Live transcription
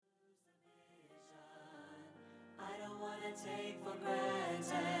take for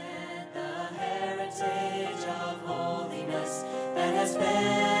granted the heritage of holiness that has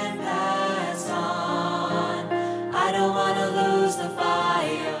been passed on. I don't want to lose the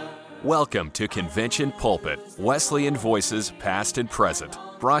fire. Welcome to Convention Pulpit, Wesleyan Voices Past and Present,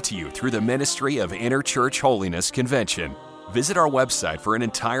 brought to you through the ministry of Interchurch Holiness Convention. Visit our website for an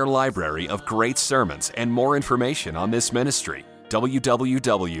entire library of great sermons and more information on this ministry,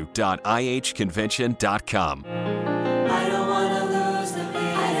 www.ihconvention.com. I don't want to lose the peace.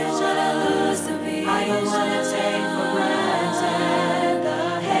 I don't want to lose the peace. I don't want to take for granted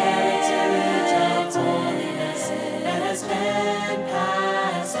the heritage of holiness that has been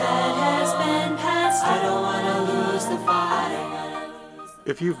passed on. I don't want to lose the fire.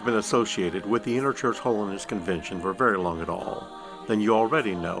 If you've been associated with the Interchurch Holiness Convention for very long at all, then you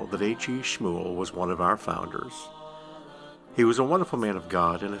already know that H.E. Schmul was one of our founders. He was a wonderful man of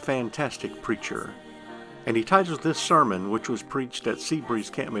God and a fantastic preacher. And he titles this sermon, which was preached at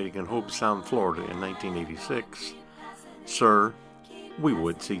Seabreeze Camp Meeting in Hobe Sound, Florida in 1986, "Sir, We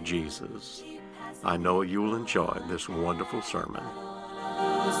Would See Jesus." I know you will enjoy this wonderful sermon.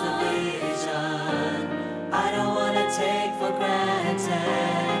 I don't want to take for granted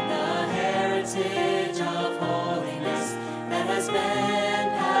the heritage of holiness that has been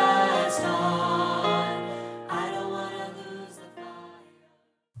passed on. I don't want to lose the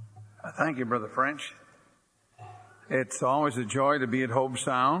fire. Thank you, Brother French. It's always a joy to be at Hobe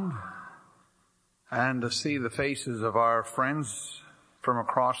Sound and to see the faces of our friends from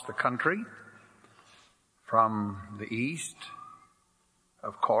across the country, from the east,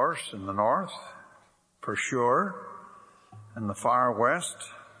 of course, and the north, for sure, and the far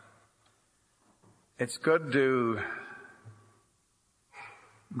west. It's good to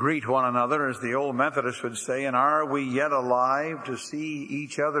greet one another, as the old Methodists would say, and are we yet alive to see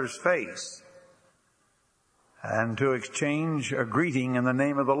each other's face? And to exchange a greeting in the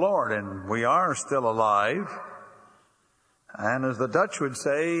name of the Lord. And we are still alive. And as the Dutch would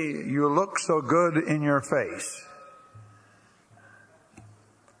say, you look so good in your face.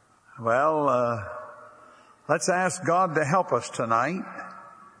 Well, let's ask God to help us tonight.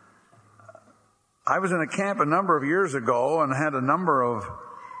 I was in a camp a number of years ago and had a number of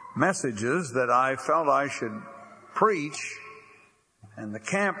messages that I felt I should preach. And the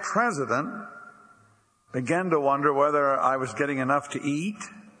camp president began to wonder whether I was getting enough to eat,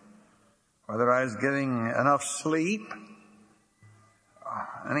 whether I was getting enough sleep.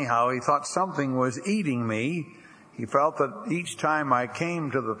 Anyhow, he thought something was eating me. He felt that each time I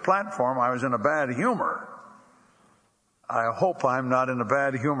came to the platform, I was in a bad humor. I hope I'm not in a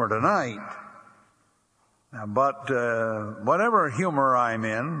bad humor tonight. But whatever humor I'm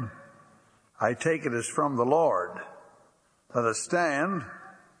in, I take it as from the Lord. Let us stand.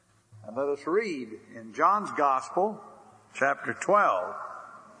 And let us read in John's Gospel, chapter 12.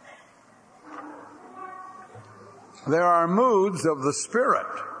 There are moods of the Spirit.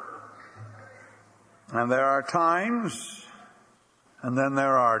 And there are times, and then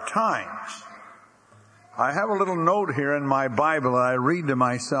there are times. I have a little note here in my Bible that I read to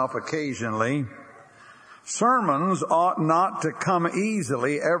myself occasionally. Sermons ought not to come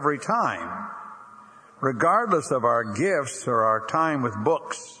easily every time, regardless of our gifts or our time with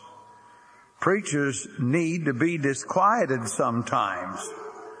books. Preachers need to be disquieted sometimes,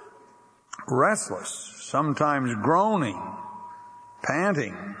 restless, sometimes groaning,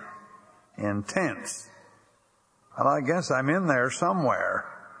 panting, intense. Well, I guess I'm in there somewhere.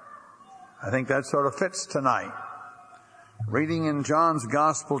 I think that sort of fits tonight. Reading in John's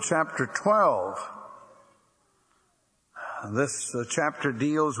Gospel, chapter 12. This chapter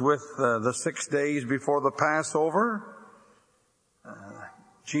deals with the 6 days before the Passover.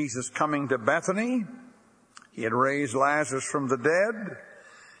 Jesus coming to Bethany. He had raised Lazarus from the dead.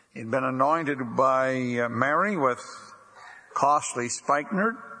 He'd been anointed by Mary with costly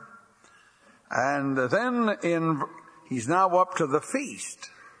spikenard. And then he's now up to the feast.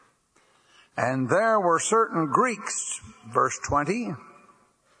 And there were certain Greeks, verse 20,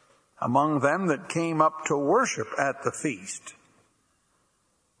 among them that came up to worship at the feast.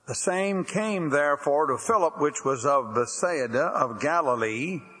 The same came therefore to Philip, which was of Bethsaida of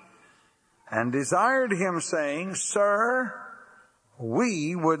Galilee, and desired him, saying, Sir,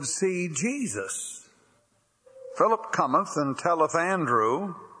 we would see Jesus. Philip cometh and telleth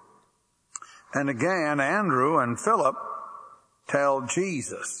Andrew, and again Andrew and Philip tell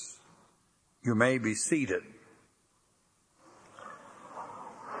Jesus. You may be seated.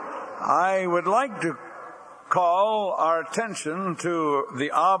 I would like to call our attention to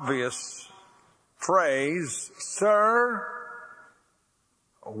the obvious phrase, Sir,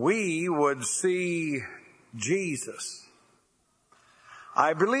 we would see Jesus.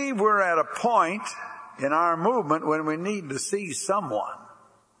 I believe we're at a point in our movement when we need to see someone.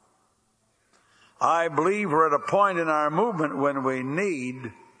 I believe we're at a point in our movement when we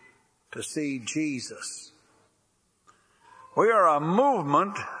need to see Jesus. We are a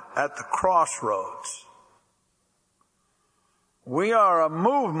movement at the crossroads. We are a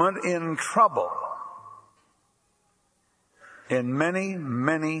movement in trouble in many,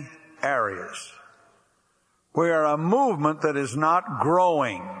 many areas. We are a movement that is not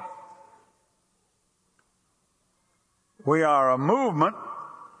growing. We are a movement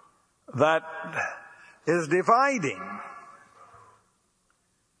that is dividing.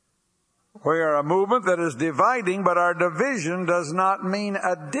 We are a movement that is dividing, but our division does not mean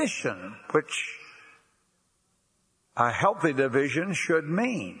addition, which a healthy division should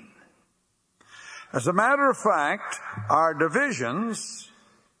mean. As a matter of fact, our divisions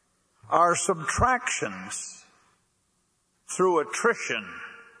are subtractions through attrition.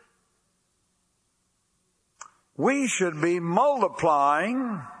 We should be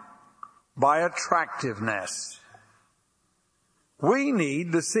multiplying by attractiveness. We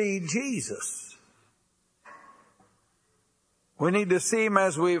need to see Jesus. We need to see Him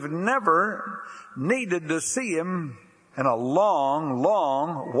as we've never needed to see Him in a long,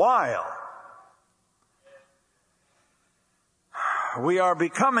 long while. We are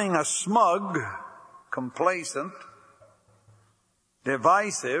becoming a smug, complacent,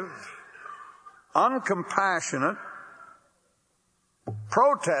 divisive, uncompassionate,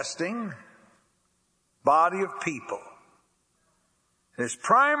 protesting body of people. It is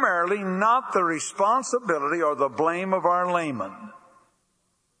primarily not the responsibility or the blame of our laymen.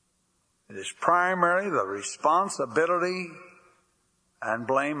 It is primarily the responsibility and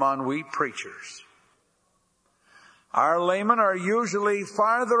blame on we preachers. Our laymen are usually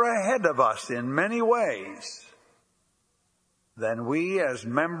farther ahead of us in many ways than we as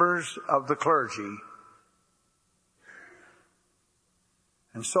members of the clergy.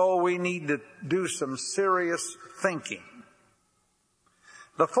 And so we need to do some serious thinking.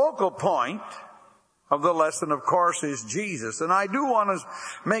 The focal point of the lesson, of course, is Jesus. And I do want to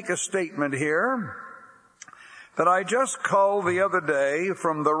make a statement here that I just culled the other day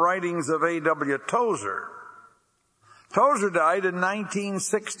from the writings of A.W. Tozer. Tozer died in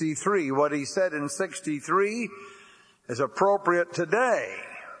 1963. What he said in 63 is appropriate today.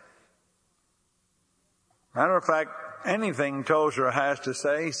 Matter of fact, anything Tozer has to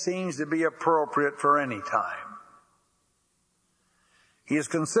say seems to be appropriate for any time. He is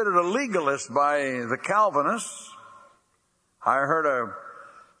considered a legalist by the Calvinists. I heard a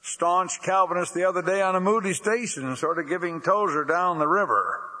staunch Calvinist the other day on a Moody station sort of giving Tozer down the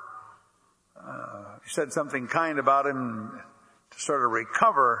river. He said something kind about him to sort of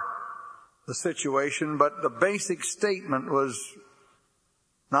recover the situation, but the basic statement was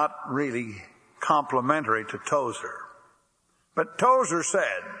not really complimentary to Tozer. But Tozer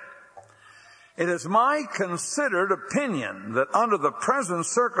said, "It is my considered opinion that under the present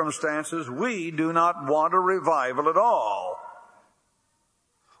circumstances we do not want a revival at all.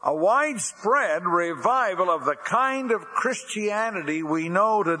 A widespread revival of the kind of Christianity we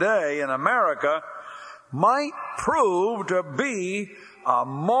know today in America might prove to be a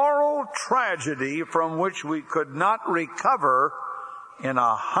moral tragedy from which we could not recover in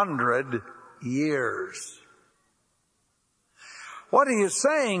 100 years. What he is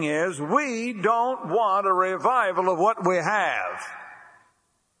saying is, we don't want a revival of what we have.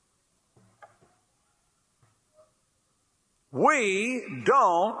 We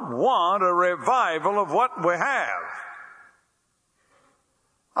don't want a revival of what we have.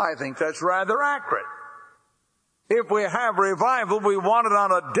 I think that's rather accurate. If we have revival, we want it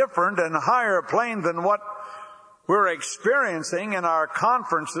on a different and higher plane than what we're experiencing in our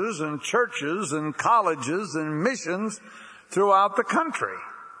conferences and churches and colleges and missions throughout the country.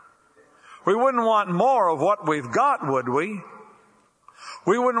 We wouldn't want more of what we've got, would we?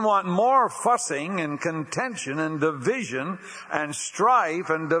 We wouldn't want more fussing and contention and division and strife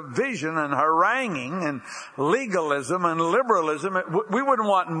and division and haranguing and legalism and liberalism. We wouldn't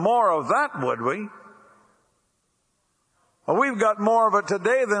want more of that, would we? Well, we've got more of it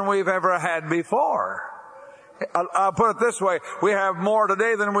today than we've ever had before. I'll put it this way. We have more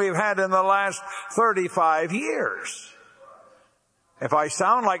today than we've had in the last 35 years. If I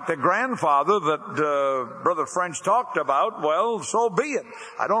sound like the grandfather that Brother French talked about, well, so be it.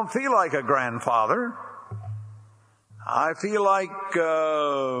 I don't feel like a grandfather. I feel like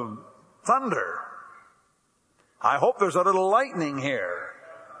thunder. I hope there's a little lightning here.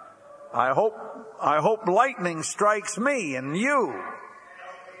 I hope lightning strikes me and you.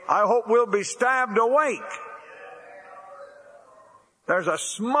 I hope we'll be stabbed awake. There's a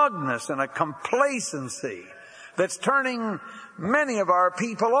smugness and a complacency that's turning many of our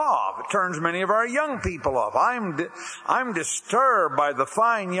people off. It turns many of our young people off. I'm disturbed by the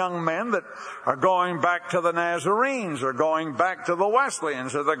fine young men that are going back to the Nazarenes, or going back to the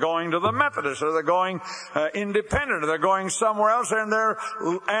Wesleyans, or they're going to the Methodists, or they're going independent, or they're going somewhere else, and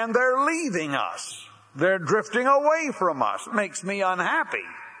they're leaving us. They're drifting away from us. It makes me unhappy.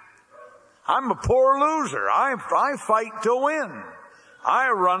 I'm a poor loser. I fight to win.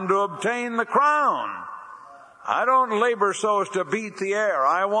 I run to obtain the crown. I don't labor so as to beat the air.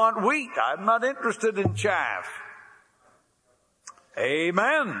 I want wheat. I'm not interested in chaff.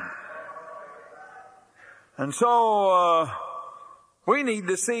 Amen. And so we need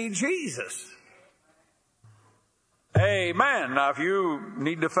to see Jesus. Amen. Now, if you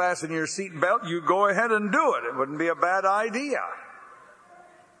need to fasten your seatbelt, you go ahead and do it. It wouldn't be a bad idea.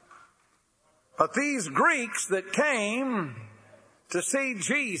 But these Greeks that came to see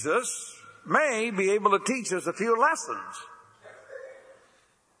Jesus may be able to teach us a few lessons.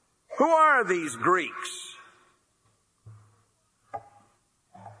 Who are these Greeks?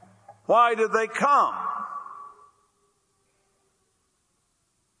 Why did they come?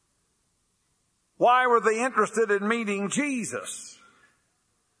 Why were they interested in meeting Jesus?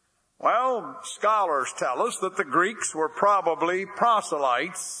 Well, scholars tell us that the Greeks were probably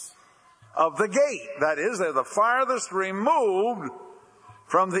proselytes of the gate. That is, they're the farthest removed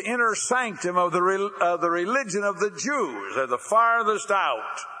from the inner sanctum of the religion of the Jews. They're the farthest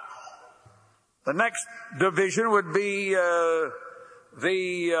out. The next division would be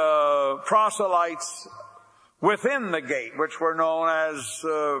the proselytes within the gate, which were known as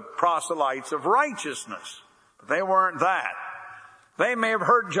proselytes of righteousness. But they weren't that. They may have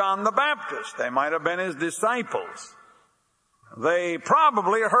heard John the Baptist. They might have been his disciples. They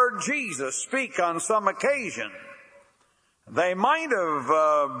probably heard Jesus speak on some occasion. They might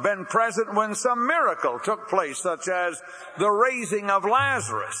have been present when some miracle took place, such as the raising of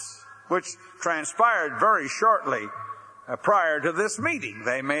Lazarus, which transpired very shortly prior to this meeting.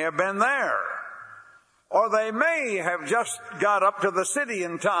 They may have been there. Or they may have just got up to the city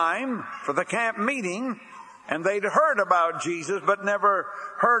in time for the camp meeting, and they'd heard about Jesus but never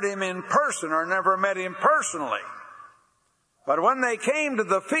heard him in person or never met him personally. But when they came to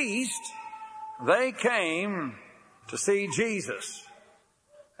the feast, they came to see Jesus,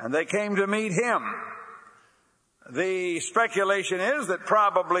 and they came to meet him. The speculation is that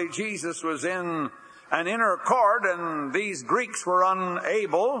probably Jesus was in an inner court, and these Greeks were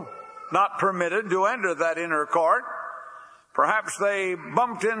unable, not permitted, to enter that inner court. Perhaps they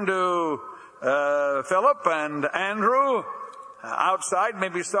bumped into Philip and Andrew outside,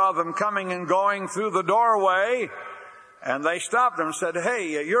 maybe saw them coming and going through the doorway, and they stopped them and said,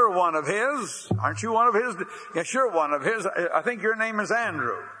 "Hey, you're one of his. Aren't you one of his?" "Yes, you're one of his. I think your name is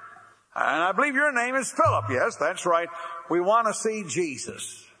Andrew. And I believe your name is Philip." "Yes, that's right. We want to see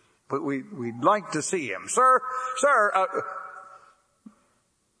Jesus. But we'd like to see him." Sir,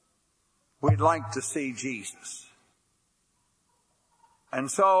 we'd like to see Jesus.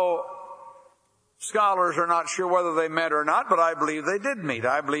 And so scholars are not sure whether they met or not, but I believe they did meet.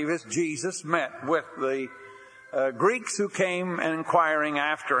 I believe Jesus met with the Greeks who came inquiring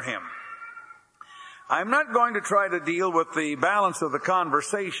after him. I'm not going to try to deal with the balance of the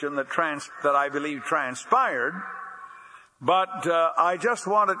conversation that I believe transpired, but I just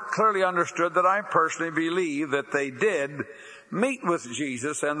want it clearly understood that I personally believe that they did meet with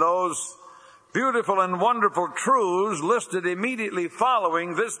Jesus, and those beautiful and wonderful truths listed immediately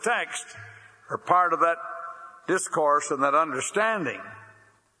following this text are part of that discourse and that understanding.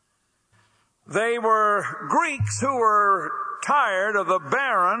 They were Greeks who were tired of the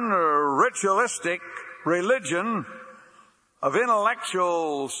barren, ritualistic religion of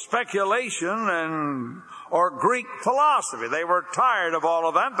intellectual speculation or Greek philosophy. They were tired of all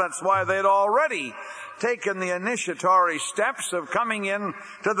of that. That's why they'd already taken the initiatory steps of coming in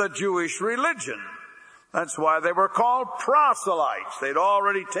to the Jewish religion. That's why they were called proselytes. They'd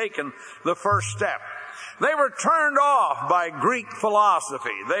already taken the first step. They were turned off by Greek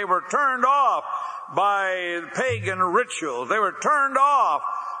philosophy. They were turned off by pagan rituals. They were turned off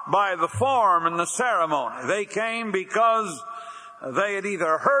by the form and the ceremony. They came because they had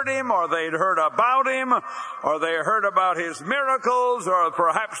either heard him, or they'd heard about him, or they heard about his miracles, or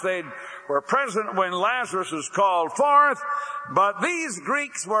perhaps they were present when Lazarus was called forth. But these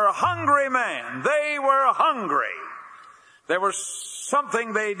Greeks were hungry men. They were hungry. There was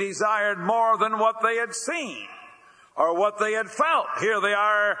something they desired more than what they had seen or what they had felt. Here they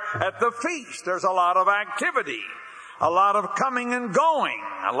are at the feast. There's a lot of activity, a lot of coming and going,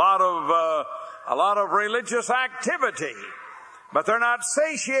 a lot of religious activity. but they're not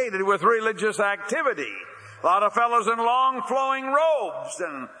satiated with religious activity. A lot of fellows in long flowing robes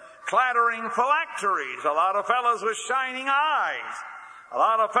and clattering phylacteries. A lot of fellows with shining eyes. A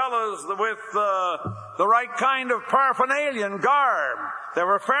lot of fellows with the right kind of paraphernalia and garb. There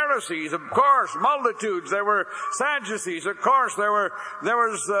were Pharisees, of course, multitudes. There were Sadducees, of course. There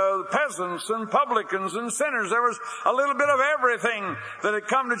was peasants and publicans and sinners. There was a little bit of everything that had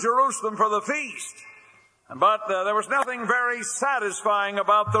come to Jerusalem for the feast. But there was nothing very satisfying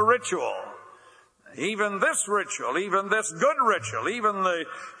about the ritual. Even this ritual, even this good ritual, even the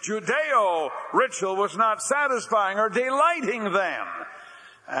Judeo ritual was not satisfying or delighting them.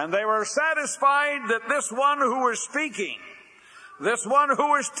 And they were satisfied that this one who was speaking, this one who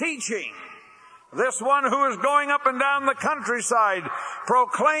was teaching, this one who was going up and down the countryside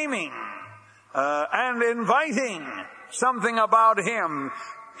proclaiming and inviting something about him,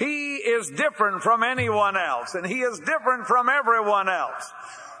 he is different from anyone else, and he is different from everyone else.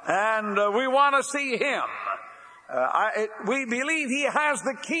 And we want to see him. We believe he has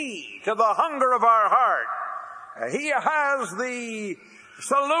the key to the hunger of our heart. He has the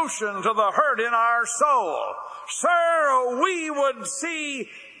solution to the hurt in our soul. Sir, we would see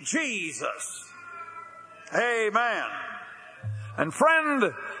Jesus. Amen. And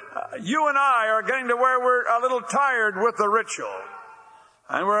friend, you and I are getting to where we're a little tired with the ritual.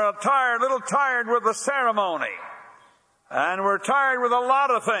 And we're a little tired with the ceremony. And we're tired with a lot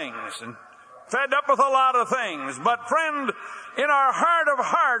of things and fed up with a lot of things. But friend, in our heart of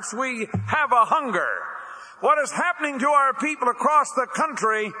hearts, we have a hunger. What is happening to our people across the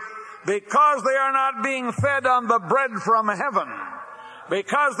country because they are not being fed on the bread from heaven,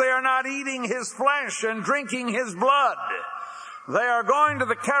 because they are not eating his flesh and drinking his blood. They are going to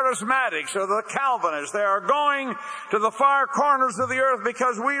the charismatics or the Calvinists. They are going to the far corners of the earth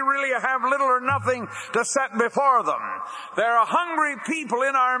because we really have little or nothing to set before them. There are hungry people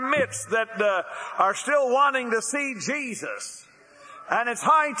in our midst that are still wanting to see Jesus. And it's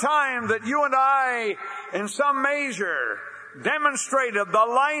high time that you and I, in some measure, demonstrated the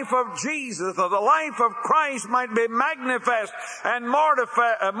life of Jesus, or the life of Christ might be manifest and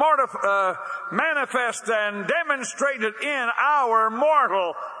manifest and demonstrated in our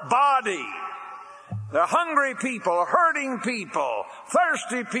mortal body. The hungry people, hurting people,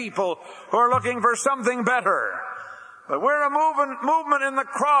 thirsty people who are looking for something better. But we're a movement in the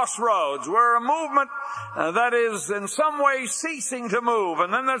crossroads. We're a movement that is in some way ceasing to move.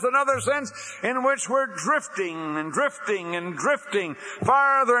 And then there's another sense in which we're drifting and drifting and drifting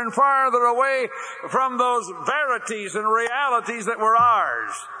farther and farther away from those verities and realities that were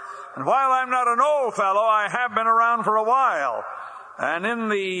ours. And while I'm not an old fellow, I have been around for a while. And in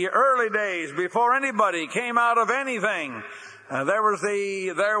the early days, before anybody came out of anything, there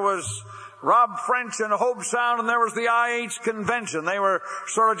was Rob French and Hope Sound, and there was the IH Convention. They were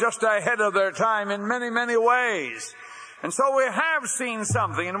sort of just ahead of their time in many, many ways. And so we have seen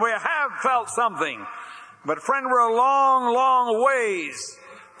something, and we have felt something. But friend, we're a long, long ways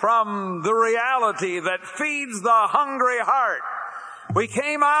from the reality that feeds the hungry heart. We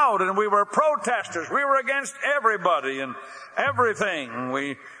came out and we were protesters. We were against everybody and everything.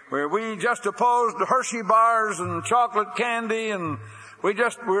 We just opposed Hershey bars and chocolate candy, and we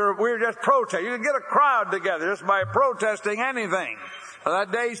were just protesting. You could get a crowd together just by protesting anything.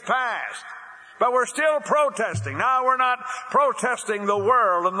 That day's past. But we're still protesting. Now we're not protesting the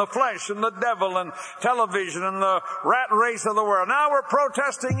world and the flesh and the devil and television and the rat race of the world. Now we're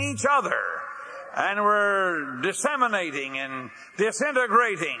protesting each other. And we're disseminating and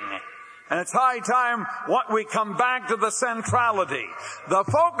disintegrating. And it's high time we come back to the centrality. The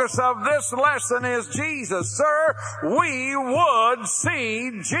focus of this lesson is Jesus. Sir, we would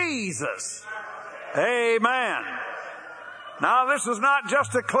see Jesus. Amen. Now this is not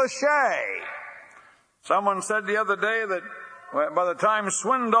just a cliche. Someone said the other day that by the time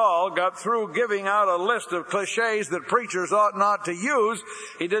Swindoll got through giving out a list of cliches that preachers ought not to use,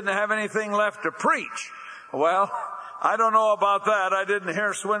 he didn't have anything left to preach. Well, I don't know about that. I didn't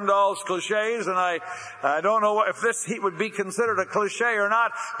hear Swindoll's cliches, and I don't know if this would be considered a cliche or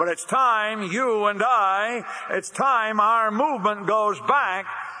not, but it's time it's time our movement goes back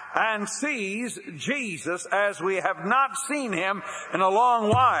and sees Jesus as we have not seen him in a long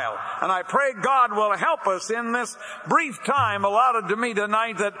while. And I pray God will help us in this brief time allotted to me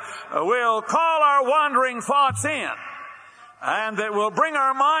tonight, that we'll call our wandering thoughts in, and that we'll bring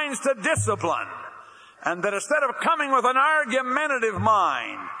our minds to discipline, and that instead of coming with an argumentative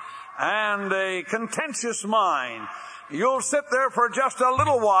mind and a contentious mind, you'll sit there for just a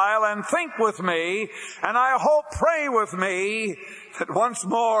little while and think with me, and I hope pray with me, that once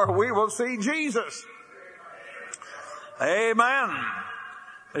more we will see Jesus. Amen.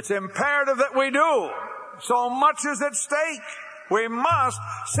 It's imperative that we do. So much is at stake. We must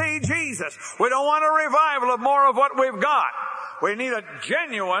see Jesus. We don't want a revival of more of what we've got. We need a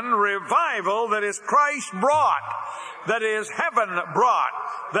genuine revival that is Christ brought, that is heaven brought,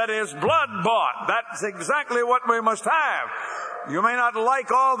 that is blood bought. That's exactly what we must have. You may not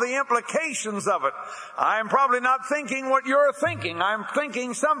like all the implications of it. I'm probably not thinking what you're thinking. I'm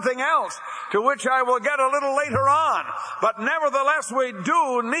thinking something else, to which I will get a little later on. But nevertheless, we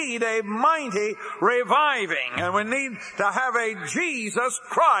do need a mighty reviving, and we need to have a Jesus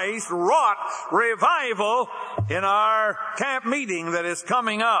Christ wrought revival in our camp meeting that is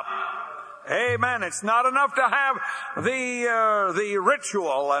coming up. Amen. It's not enough to have the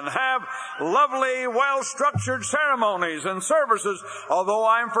ritual and have lovely, well-structured ceremonies and services, although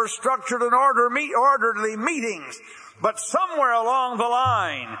I'm for structured and orderly meetings. But somewhere along the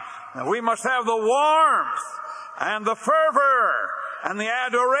line, we must have the warmth and the fervor and the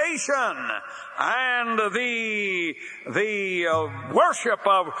adoration and the worship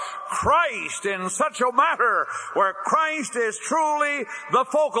of Christ in such a matter where Christ is truly the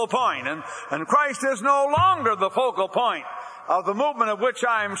focal point, and Christ is no longer the focal point of the movement of which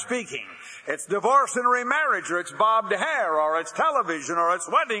I am speaking. It's divorce and remarriage, or it's bobbed hair, or it's television, or it's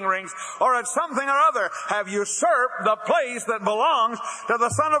wedding rings, or it's something or other have usurped the place that belongs to the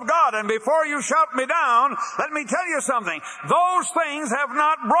Son of God. And before you shout me down, let me tell you something. Those things have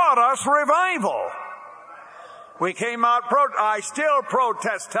not brought us revival. We came out, I still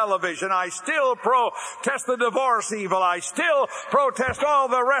protest television. I still protest the divorce evil. I still protest all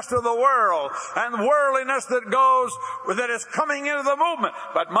the rest of the world and worldliness that is coming into the movement.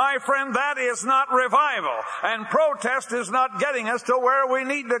 But my friend, that is not revival. And protest is not getting us to where we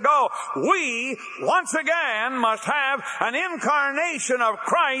need to go. We, once again, must have an incarnation of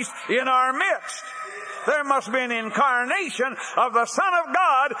Christ in our midst. There must be an incarnation of the Son of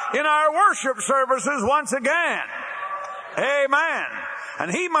God in our worship services once again. Amen.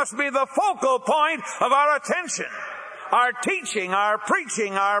 And He must be the focal point of our attention. Our teaching, our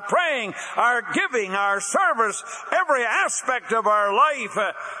preaching, our praying, our giving, our service, every aspect of our life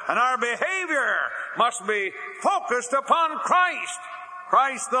and our behavior must be focused upon Christ.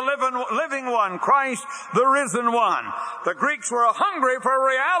 Christ the living one, Christ the risen one. The Greeks were hungry for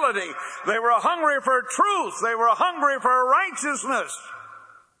reality. They were hungry for truth. They were hungry for righteousness.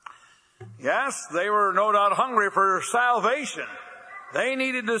 Yes, they were no doubt hungry for salvation. They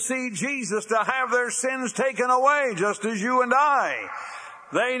needed to see Jesus to have their sins taken away, just as you and I.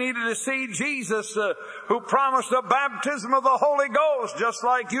 They needed to see Jesus who promised a baptism of the Holy Ghost, just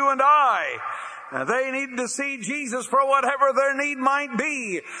like you and I. They needed to see Jesus for whatever their need might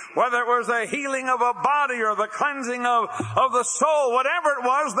be, whether it was a healing of a body or the cleansing of the soul, whatever it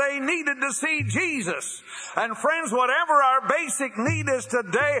was, they needed to see Jesus. And friends, whatever our basic need is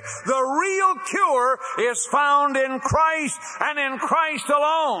today, the real cure is found in Christ and in Christ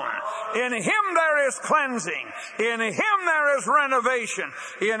alone. In Him there is cleansing. In Him there is renovation.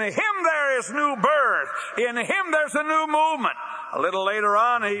 In Him there is new birth. In Him there's a new movement. A little later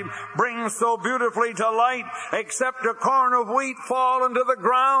on, He brings so beautifully to light, except a corn of wheat fall into the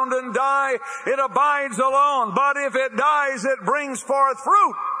ground and die, it abides alone. But if it dies, it brings forth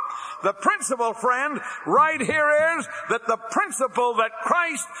fruit. The principle, friend, right here is that the principle that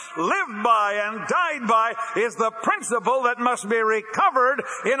Christ lived by and died by is the principle that must be recovered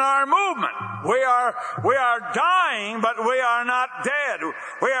in our movement. We are dying, but we are not dead.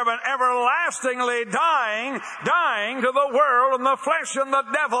 We have been everlastingly dying to the world and the flesh and the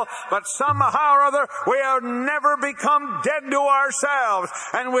devil, but somehow or other we have never become dead to ourselves,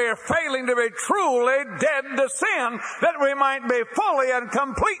 and we are failing to be truly dead to sin, that we might be fully and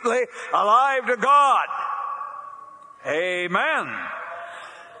completely alive to God. Amen.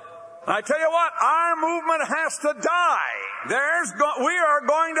 I tell you what, our movement has to die. We are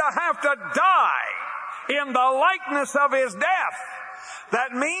going to have to die in the likeness of His death.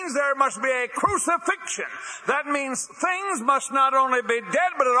 That means there must be a crucifixion. That means things must not only be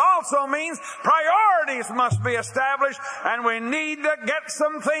dead, but it also means priorities must be established, and we need to get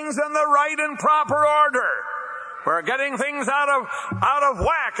some things in the right and proper order. We're getting things out of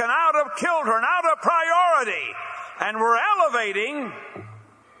whack and out of kilter and out of priority. And we're elevating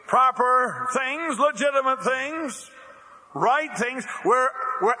proper things, legitimate things, right things. We're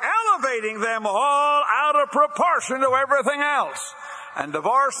elevating them all out of proportion to everything else. And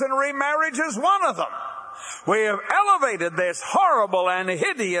divorce and remarriage is one of them. We have elevated this horrible and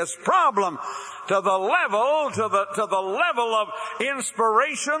hideous problem to the level of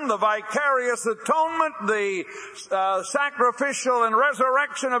inspiration, the vicarious atonement, the sacrificial and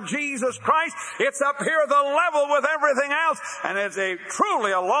resurrection of Jesus Christ. It's up here the level with everything else, and it's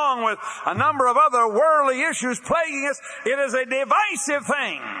truly, along with a number of other worldly issues plaguing us, it is a divisive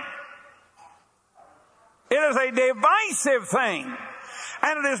thing. It is a divisive thing.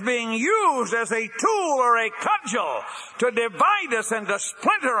 And it is being used as a tool or a cudgel to divide us and to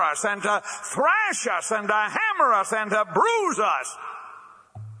splinter us and to thrash us and to hammer us and to bruise us.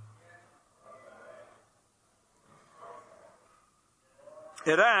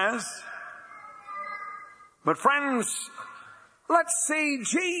 It has. But friends, let's see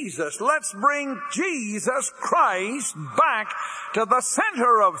Jesus. Let's bring Jesus Christ back to the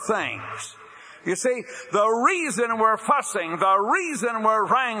center of things. You see, the reason we're fussing, the reason we're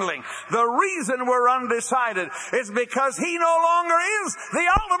wrangling, the reason we're undecided is because He no longer is the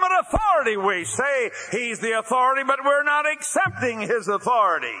ultimate authority. We say He's the authority, but we're not accepting His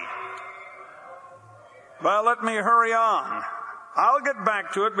authority. Well, let me hurry on. I'll get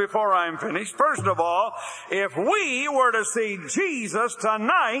back to it before I'm finished. First of all, if we were to see Jesus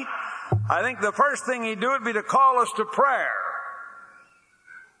tonight, I think the first thing He'd do would be to call us to prayer.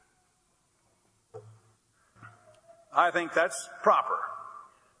 I think that's proper.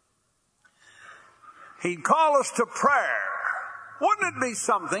 He'd call us to prayer. Wouldn't it be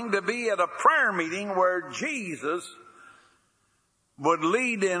something to be at a prayer meeting where Jesus would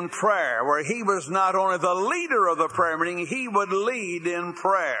lead in prayer, where He was not only the leader of the prayer meeting, He would lead in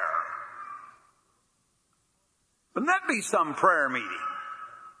prayer? Wouldn't that be some prayer meeting?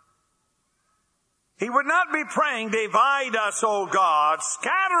 He would not be praying, divide us, O God,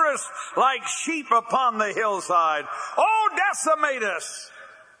 scatter us like sheep upon the hillside. Oh, decimate us.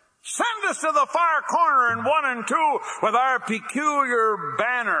 Send us to the far corner in 1 and 2 with our peculiar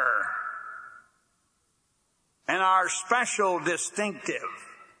banner and our special distinctive.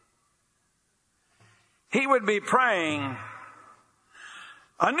 He would be praying,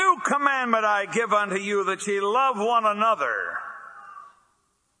 a new commandment I give unto you, that ye love one another.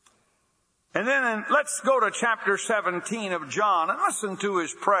 And then let's go to chapter 17 of John and listen to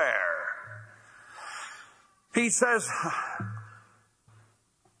his prayer. He says,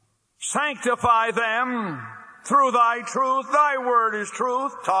 sanctify them through thy truth. Thy word is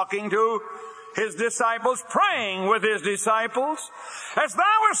truth. Talking to His disciples, praying with His disciples. As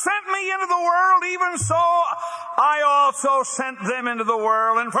thou hast sent me into the world, even so I also sent them into the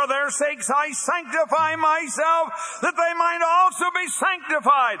world. And for their sakes I sanctify myself, that they might also be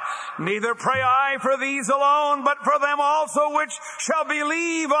sanctified. Neither pray I for these alone, but for them also which shall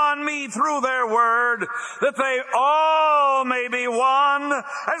believe on me through their word, that they all may be one,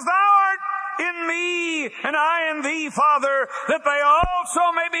 as thou art in me, and I in thee, Father, that they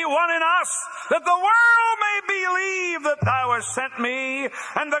also may be one in us, that the world may believe that thou hast sent me,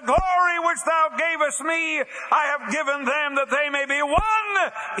 and the glory which thou gavest me, I have given them, that they may be one,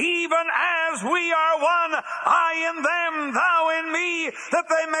 even as we are one, I in them, thou in me, that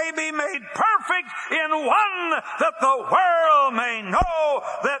they may be made perfect in one, that the world may know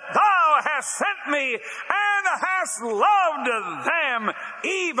that thou hast sent me, and hast loved them,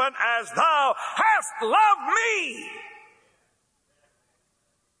 even as thou hast loved me.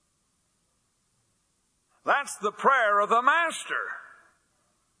 That's the prayer of the Master.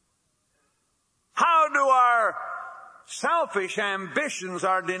 How do our selfish ambitions,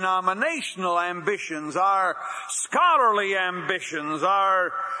 our denominational ambitions, our scholarly ambitions,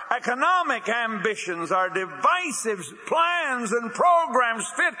 our economic ambitions, our divisive plans and programs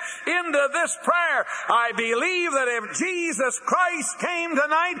fit into this prayer? I believe that if Jesus Christ came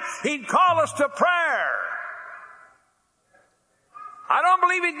tonight, He'd call us to prayer. I don't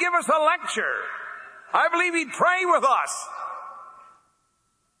believe He'd give us a lecture. I believe He'd pray with us.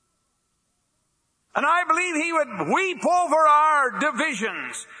 And I believe He would weep over our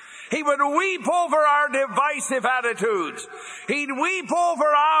divisions. He would weep over our divisive attitudes. He'd weep over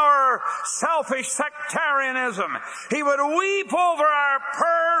our selfish sectarianism. He would weep over our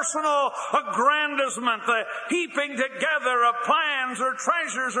personal aggrandizement, the heaping together of plans or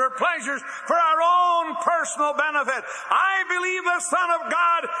treasures or pleasures for our own personal benefit. I believe the Son of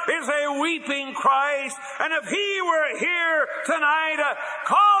God is a weeping Christ, and if He were here tonight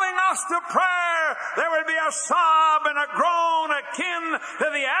calling us to prayer, there would be a sob and a groan akin to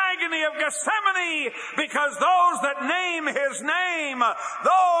the agony of Gethsemane, because those that name His name,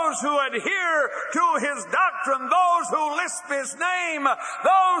 those who adhere to His doctrine, those who lisp His name,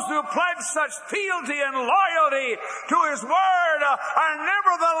 those who pledge such fealty and loyalty to His word, are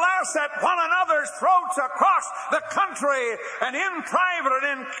nevertheless at one another's other's throats across the country and in private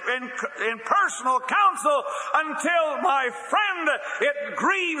and in personal counsel until, my friend, it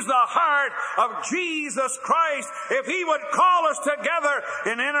grieves the heart of Jesus Christ. If He would call us together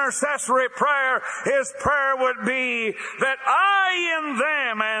in intercessory prayer, His prayer would be that I in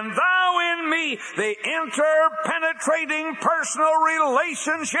them and thou in me, the interpenetrating personal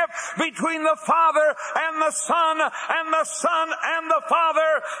relationship between the Father and the Son and the Son and the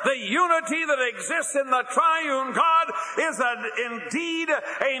Father, the unity that exists in the triune God is indeed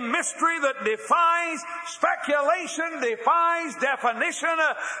a mystery that defies speculation, defies definition,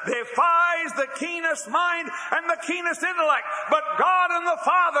 defies the keenest mind and the keenest intellect. But God and the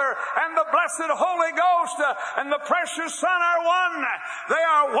Father and the blessed Holy Ghost and the precious Son are one. They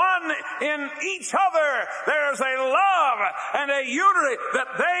are one in each other. There is a love and a unity that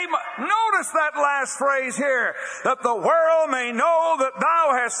they notice that last phrase here, that the world may know that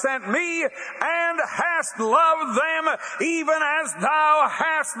thou hast sent me and hast loved them even as thou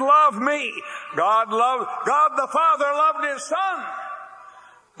hast loved me. God the Father loved His Son.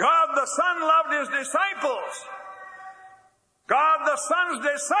 God the Son loved His disciples. God the Son's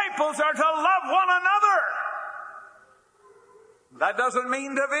disciples are to love one another. That doesn't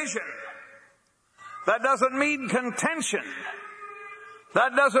mean division. That doesn't mean contention.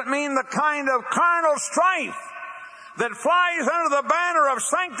 That doesn't mean the kind of carnal strife that flies under the banner of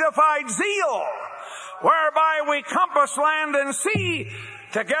sanctified zeal, whereby we compass land and sea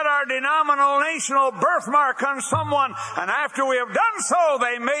to get our denominational birthmark on someone, and after we have done so,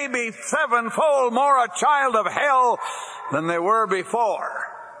 they may be sevenfold more a child of hell than they were before.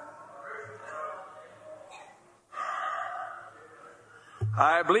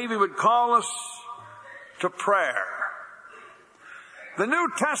 I believe He would call us to prayer. The New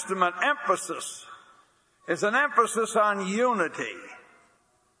Testament emphasis is an emphasis on unity,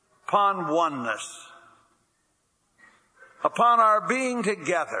 upon oneness, upon our being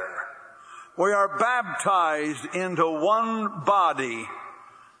together. We are baptized into one body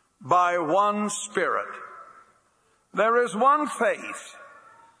by one Spirit. There is one faith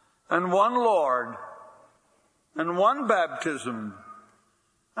and one Lord and one baptism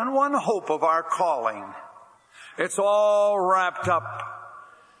and one hope of our calling. It's all wrapped up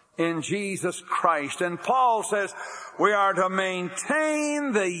in Jesus Christ. And Paul says we are to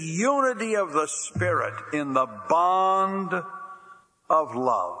maintain the unity of the Spirit in the bond of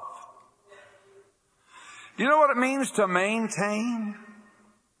love. Do you know what it means to maintain?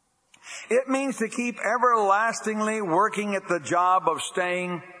 It means to keep everlastingly working at the job of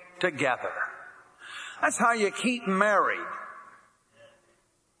staying together. That's how you keep married.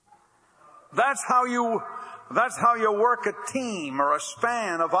 That's how you work a team or a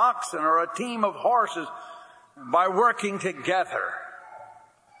span of oxen or a team of horses, by working together.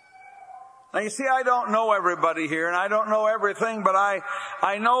 Now you see, I don't know everybody here and I don't know everything, but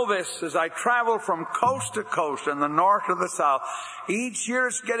I know this as I travel from coast to coast in the north to the south. Each year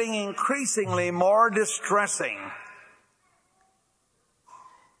it's getting increasingly more distressing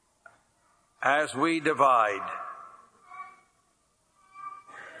as we divide.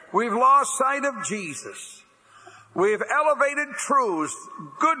 We've lost sight of Jesus. We've elevated truths,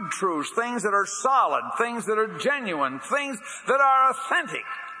 good truths, things that are solid, things that are genuine, things that are authentic.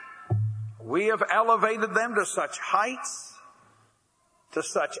 We have elevated them to such heights, to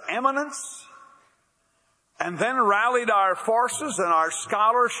such eminence, and then rallied our forces and our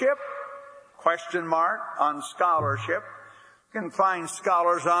scholarship, question mark on scholarship. You can find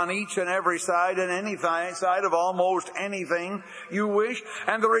scholars on each and every side and any side of almost anything you wish.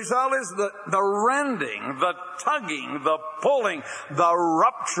 And the result is the rending, the tugging, the pulling, the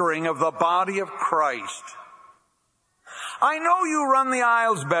rupturing of the body of Christ. I know you run the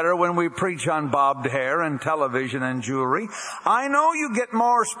aisles better when we preach on bobbed hair and television and jewelry. I know you get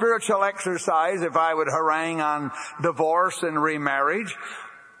more spiritual exercise if I would harangue on divorce and remarriage.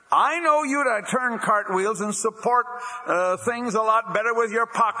 I know you'd turn cartwheels and support things a lot better with your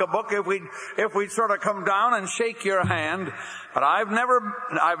pocketbook if we'd sort of come down and shake your hand. But I've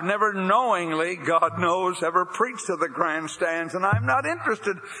never knowingly, God knows, ever preached to the grandstands, and I'm not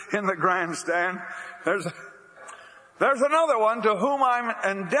interested in the grandstand. There's another one to whom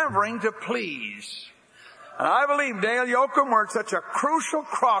I'm endeavoring to please. And I believe, Dale Yoakum, we're at such a crucial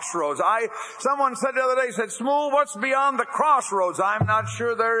crossroads. Someone said the other day, said, Schmul, what's beyond the crossroads? I'm not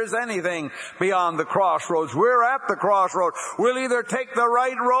sure there is anything beyond the crossroads. We're at the crossroads. We'll either take the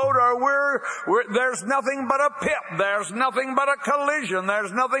right road or there's nothing but a pit. There's nothing but a collision.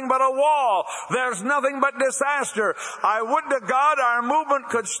 There's nothing but a wall. There's nothing but disaster. I would to God our movement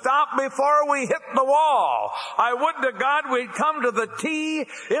could stop before we hit the wall. I would to God we'd come to the T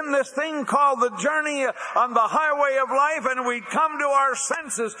in this thing called the journey on the highway of life, and we'd come to our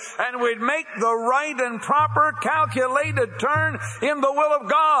senses and we'd make the right and proper calculated turn in the will of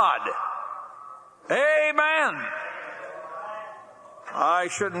God. Amen. I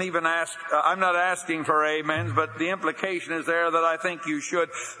shouldn't even ask, I'm not asking for amens, but the implication is there that I think you should.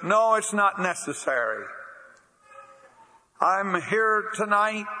 No, it's not necessary. I'm here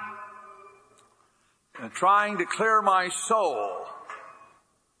tonight trying to clear my soul.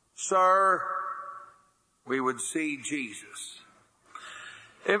 Sir, we would see Jesus.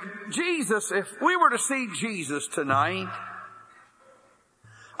 If we were to see Jesus tonight,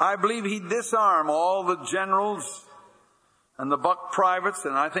 I believe he'd disarm all the generals and the buck privates,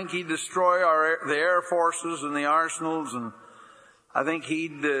 and I think he'd destroy the air forces and the arsenals, and I think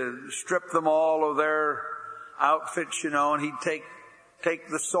he'd strip them all of their outfits, and he'd take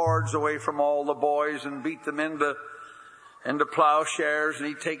the swords away from all the boys and beat them into plowshares, and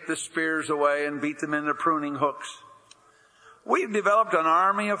he'd take the spears away and beat them into pruning hooks. We've developed an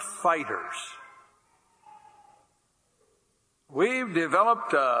army of fighters. We've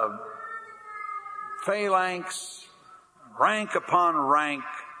developed a phalanx, rank upon rank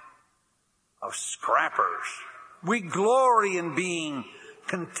of scrappers. We glory in being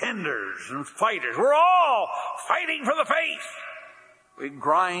contenders and fighters. We're all fighting for the faith. We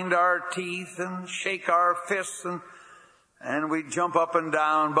grind our teeth and shake our fists and we jump up and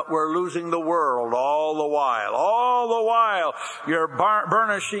down, but we're losing the world all the while. All the while, you're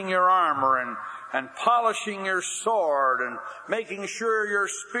burnishing your armor and polishing your sword and making sure your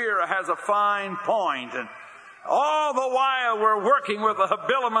spear has a fine point. And all the while, we're working with the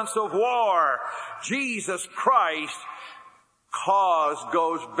habiliments of war. Jesus Christ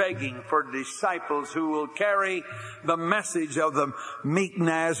goes begging for disciples who will carry the message of the meek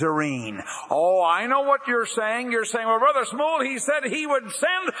Nazarene. Oh, I know what you're saying. You're saying, well, Brother Schmul, he said he would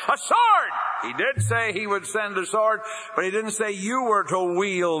send a sword. He did say he would send a sword, but he didn't say you were to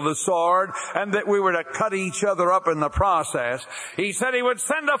wield the sword and that we were to cut each other up in the process. He said he would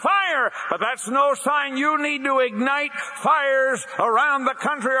send a fire, but that's no sign you need to ignite fires around the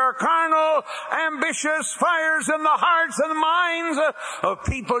country or carnal, ambitious fires in the hearts and minds of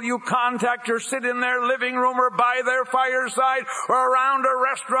people you contact or sit in their living room or by their fireside or around a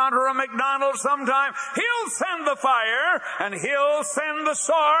restaurant or a McDonald's sometime. He'll send the fire and he'll send the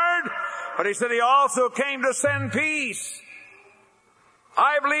sword. But he said he also came to send peace.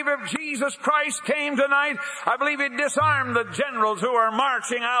 I believe if Jesus Christ came tonight, I believe he'd disarm the generals who are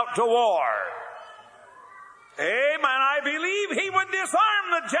marching out to war. Amen. I believe he would disarm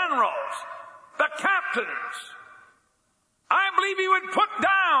the generals, the captains. I believe he would put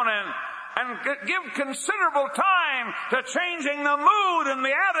down and give considerable time to changing the mood and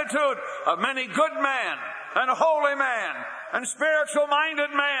the attitude of many good men and holy men and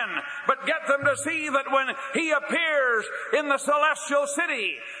spiritual-minded men, but get them to see that when he appears in the celestial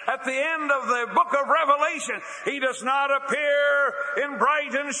city at the end of the book of Revelation, he does not appear in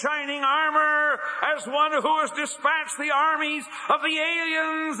bright and shining armor as one who has dispatched the armies of the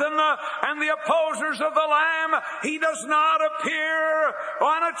aliens and the opposers of the Lamb. He does not appear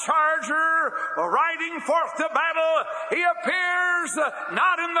on a charger or riding forth to battle. He appears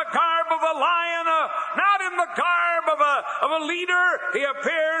not in the garb of a lion, not in the garb of a leader. He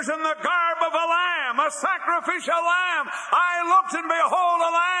appears in the garb of a lamb, a sacrificial lamb. I looked and behold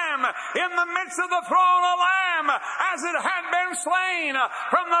a lamb in the midst of the throne, a lamb as it had been slain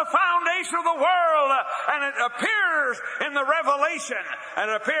from the foundation of the world. And it appears in the Revelation and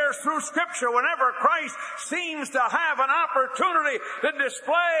it appears through Scripture whenever Christ seems to have an opportunity to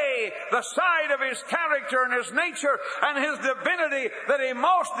display the side of his character and his nature and his divinity that he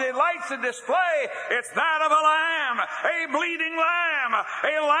most delights to display. It's that of a lamb, a bleeding lamb,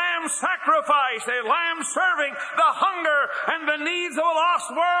 a lamb sacrifice, a lamb serving the hunger and the needs of a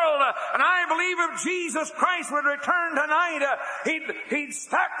lost world. And I believe if Jesus Christ would return tonight, he'd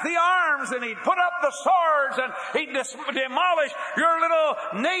stack the arms and he'd put up the swords and he'd demolish your little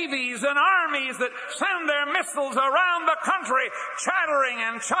navies and armies that send their missiles around the country, chattering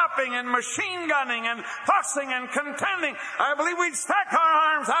and chopping and machine gunning and fussing and contending. I believe we'd stack our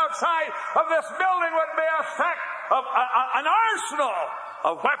arms outside of this building would be a stack of an arsenal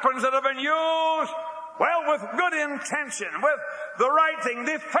of weapons that have been used well, with good intention, with the right thing,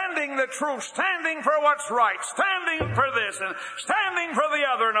 defending the truth, standing for what's right, standing for this and standing for the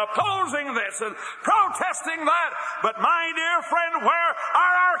other and opposing this and protesting that. But my dear friend, where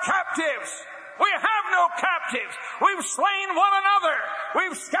are our captives? We have no captives. We've slain one another.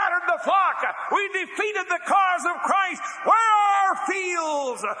 We've scattered the flock. We defeated the cause of Christ. Where are our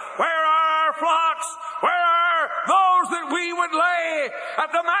fields? Where are our flocks? Where are those that we would lay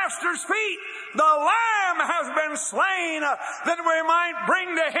at the Master's feet? The Lamb has been slain that we might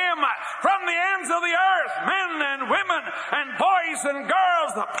bring to Him from the ends of the earth men and women and boys and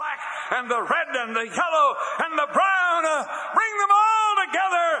girls, the black and the red and the yellow and the brown. Bring them all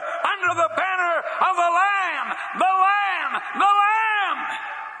together under the banner of the Lamb, the Lamb, the Lamb.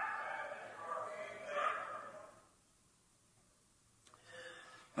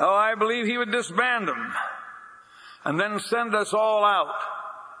 Now, I believe He would disband them and then send us all out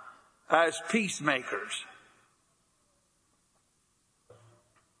as peacemakers.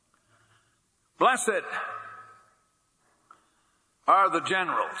 Blessed are the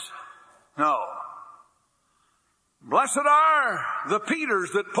generals. No. Blessed are the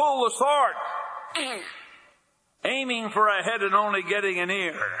Peters that pull the sword, aiming for a head and only getting an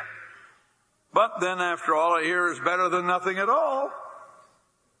ear. But then, after all, an ear is better than nothing at all.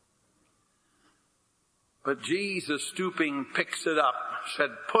 But Jesus, stooping, picks it up,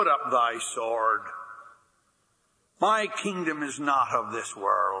 said, put up thy sword. My kingdom is not of this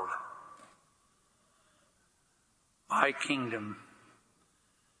world. My kingdom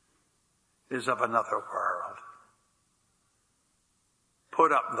is of another world.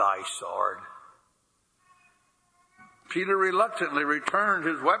 Put up thy sword. Peter reluctantly returned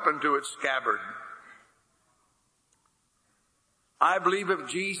his weapon to its scabbard. I believe if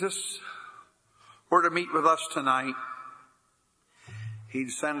Jesus were to meet with us tonight,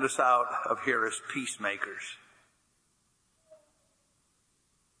 He'd send us out of here as peacemakers.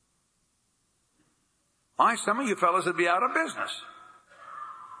 Why, some of you fellas would be out of business.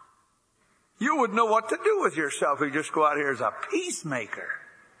 You wouldn't know what to do with yourself if you just go out here as a peacemaker.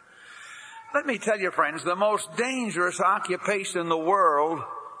 Let me tell you, friends, the most dangerous occupation in the world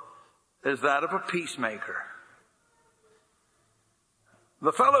is that of a peacemaker.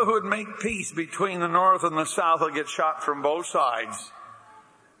 The fellow who would make peace between the North and the South will get shot from both sides.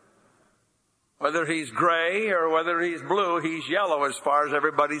 Whether he's gray or whether he's blue, he's yellow as far as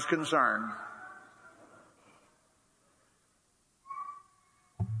everybody's concerned.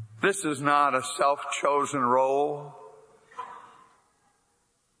 This is not a self-chosen role.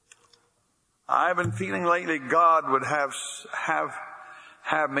 I've been feeling lately God would have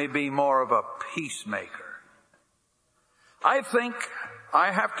me be more of a peacemaker. I think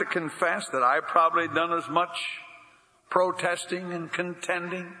I have to confess that I've probably done as much protesting and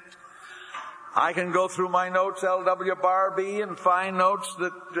contending. I can go through my notes, L.W. Barbie, and find notes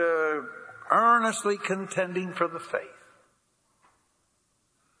that earnestly contending for the faith.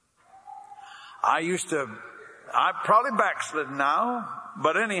 I'm probably backslidden now,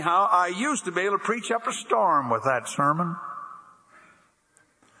 but anyhow, I used to be able to preach up a storm with that sermon.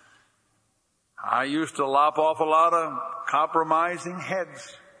 I used to lop off a lot of compromising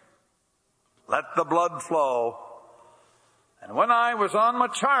heads. Let the blood flow. And when I was on my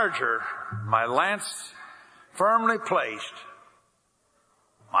charger, my lance firmly placed,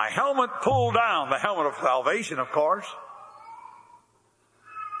 my helmet pulled down, the helmet of salvation, of course.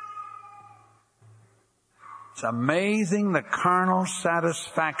 It's amazing the carnal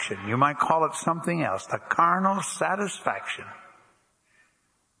satisfaction. You might call it something else. The carnal satisfaction.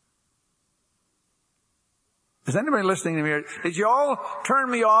 Is anybody listening to me? Did you all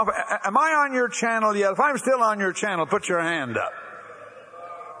turn me off? Am I on your channel yet? If I'm still on your channel, put your hand up.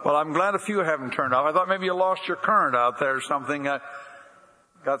 Well, I'm glad a few haven't turned off. I thought maybe you lost your current out there or something.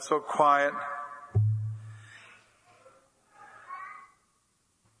 Got so quiet.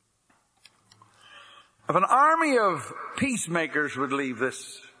 If an army of peacemakers would leave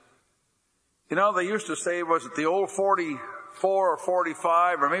this, you know, they used to say, was it the old 44 or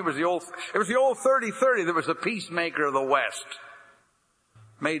 45, or maybe it was the old 30-30 that was the peacemaker of the West.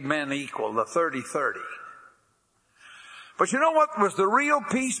 Made men equal, the 30-30. But you know what was the real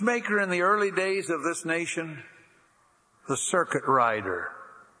peacemaker in the early days of this nation? The circuit rider.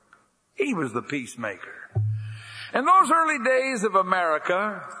 He was the peacemaker. In those early days of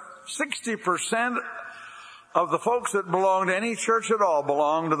America, 60% of the folks that belonged to any church at all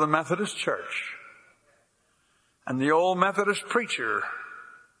belonged to the Methodist Church. And the old Methodist preacher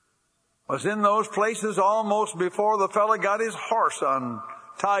was in those places almost before the fella got his horse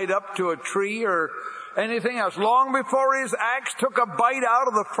tied up to a tree or anything else. Long before his axe took a bite out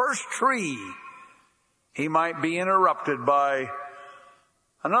of the first tree, he might be interrupted by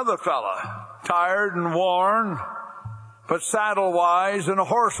another fella, tired and worn, but saddle-wise and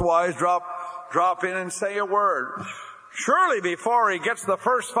horse-wise, drop in and say a word. Surely before he gets the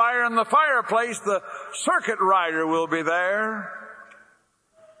first fire in the fireplace, the circuit rider will be there.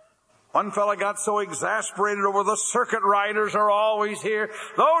 One fella got so exasperated over the circuit riders are always here.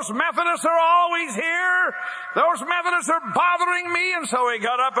 Those Methodists are always here. Those Methodists are bothering me. And so he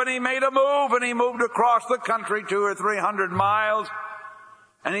got up and he made a move, and he moved across the country 200 or 300 miles.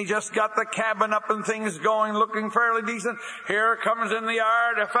 And he just got the cabin up and things going, looking fairly decent. Here comes in the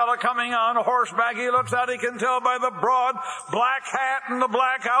yard a fella coming on horseback. He looks out, he can tell by the broad black hat and the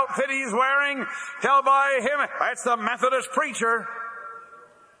black outfit he's wearing. Tell by him, that's the Methodist preacher.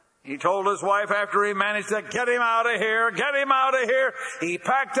 He told his wife after he managed to get him out of here, get him out of here. He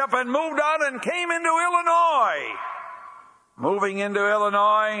packed up and moved out and came into Illinois. Moving into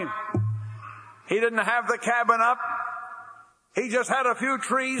Illinois, he didn't have the cabin up. He just had a few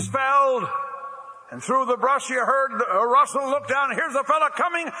trees felled. And through the brush you heard a rustle, look down, here's a fella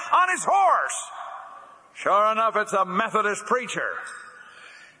coming on his horse. Sure enough, it's a Methodist preacher.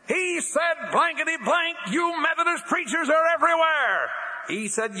 He said, blankety blank, you Methodist preachers are everywhere. He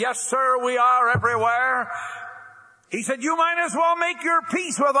said, yes, sir, we are everywhere. He said, you might as well make your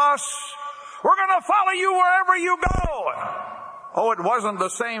peace with us. We're going to follow you wherever you go. Oh, it wasn't the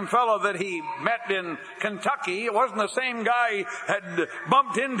same fellow that he met in Kentucky. It wasn't the same guy he had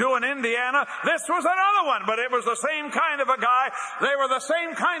bumped into in Indiana. This was another one, but it was the same kind of a guy. They were the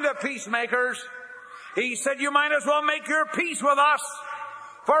same kind of peacemakers. He said, you might as well make your peace with us.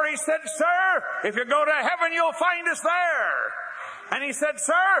 For he said, sir, if you go to heaven, you'll find us there. And he said,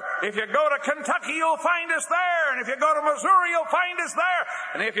 sir, if you go to Kentucky, you'll find us there. And if you go to Missouri, you'll find us there.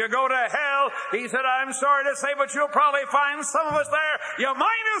 And if you go to hell, he said, I'm sorry to say, but you'll probably find some of us there. You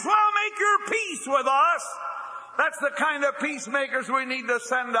might as well make your peace with us. That's the kind of peacemakers we need to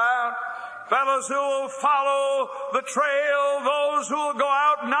send out. Fellows who will follow the trail, those who will go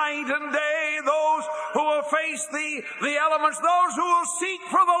out night and day, those who will face the elements, those who will seek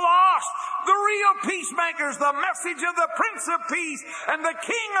for the lost, the real peacemakers, the message of the Prince of Peace and the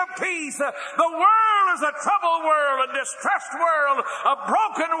King of Peace. The world is a troubled world, a distressed world, a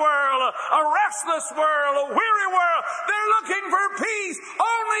broken world, a restless world, a weary world. They're looking for peace.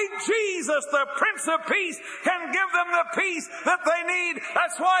 Only Jesus, the Prince of Peace, can give them the peace that they need.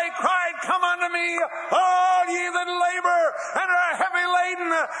 That's why he cried, come unto me, all ye that labor and are heavy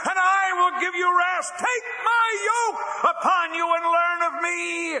laden, and I will give you rest. Take my yoke upon you and learn of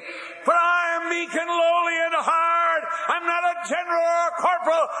me, for I am meek and lowly in heart. I'm not a general or a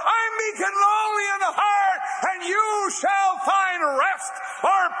corporal. I'm meek and lowly in heart, and you shall find rest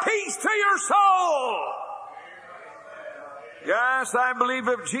or peace to your soul. Yes, I believe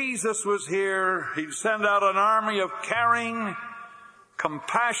if Jesus was here, he'd send out an army of caring,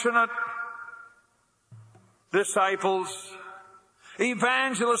 compassionate disciples,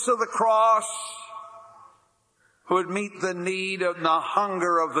 evangelists of the cross, who would meet the need and the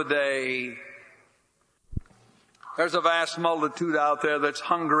hunger of the day. There's a vast multitude out there that's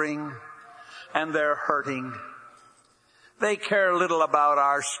hungering and they're hurting. They care little about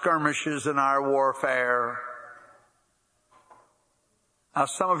our skirmishes and our warfare. Now,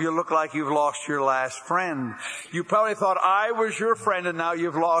 some of you look like you've lost your last friend. You probably thought I was your friend and now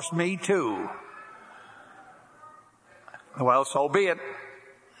you've lost me too. Well, so be it.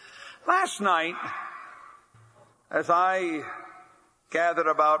 Last night, as I gathered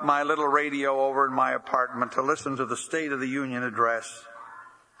about my little radio over in my apartment to listen to the State of the Union address,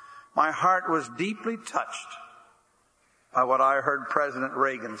 my heart was deeply touched by what I heard President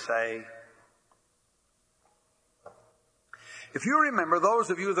Reagan say. If you remember, those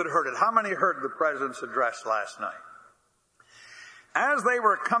of you that heard it, how many heard the President's address last night? As they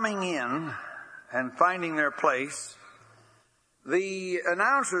were coming in and finding their place, the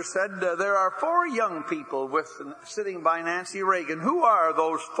announcer said, there are 4 young people sitting by Nancy Reagan. Who are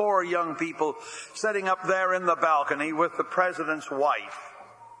those 4 young people sitting up there in the balcony with the President's wife?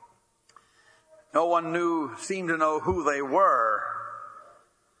 No one seemed to know who they were.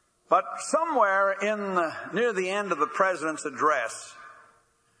 But somewhere near the end of the President's address,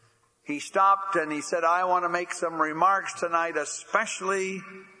 he stopped and he said, I want to make some remarks tonight, especially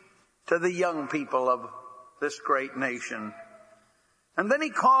to the young people of this great nation. And then he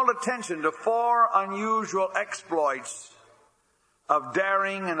called attention to 4 unusual exploits of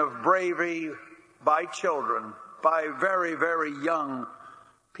daring and of bravery by children, by very, very young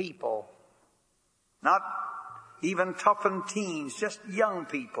people. Not even toughened teens, just young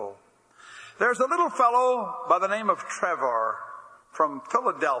people. There's a little fellow by the name of Trevor. from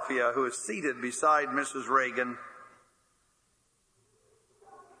Philadelphia who is seated beside Mrs. Reagan.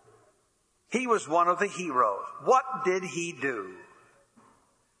 He was one of the heroes. What did he do?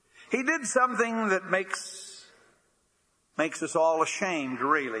 He did something that makes us all ashamed,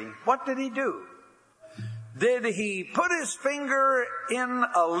 really. What did he do? Did he put his finger in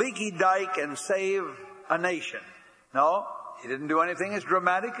a leaky dike and save a nation? No, he didn't do anything as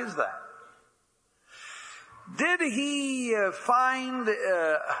dramatic as that. Did he find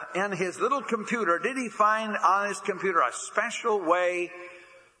in his little computer, did he find on his computer a special way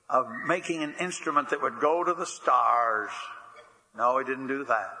of making an instrument that would go to the stars? No, he didn't do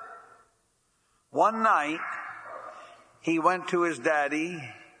that. One night, he went to his daddy.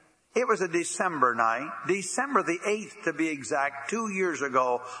 It was a December night, December the 8th to be exact, 2 years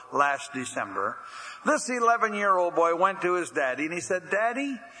ago, last December. This 11-year-old boy went to his daddy and he said,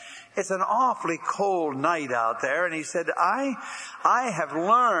 "Daddy, it's an awfully cold night out there." And he said, I have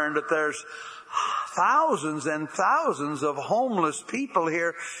learned that there's thousands and thousands of homeless people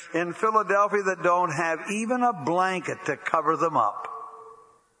here in Philadelphia that don't have even a blanket to cover them up.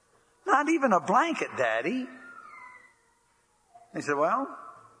 Not even a blanket, Daddy. He said, "Well,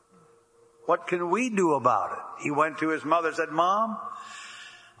 what can we do about it?" He went to his mother and said, "Mom,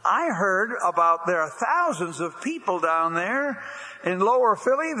 I heard about there are thousands of people down there in Lower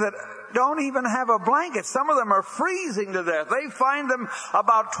Philly that don't even have a blanket. Some of them are freezing to death. They find them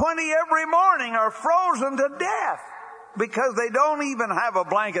about 20 every morning are frozen to death because they don't even have a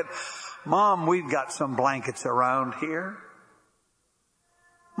blanket." "Mom, we've got some blankets around here.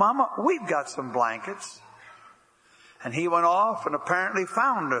 Mama, we've got some blankets." And he went off and apparently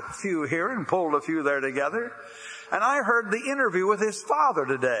found a few here and pulled a few there together. And I heard the interview with his father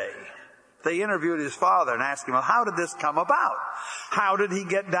today. They interviewed his father and asked him, "Well, how did this come about? How did he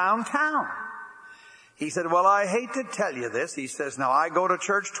get downtown?" He said, "Well, I hate to tell you this." He says, "Now, I go to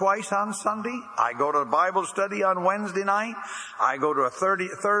church twice on Sunday. I go to Bible study on Wednesday night. I go to a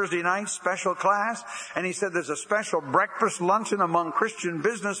Thursday night special class." And he said, "There's a special breakfast luncheon among Christian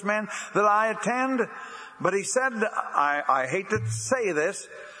businessmen that I attend." But he said, I hate to say this,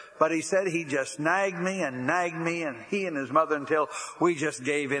 but he said he just nagged me, and he and his mother, until we just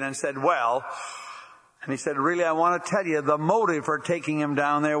gave in and said, "Well," and he said, "Really, I want to tell you, the motive for taking him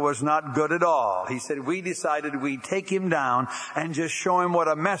down there was not good at all." He said, "We decided we'd take him down and just show him what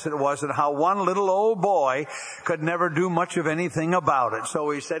a mess it was and how one little old boy could never do much of anything about it." So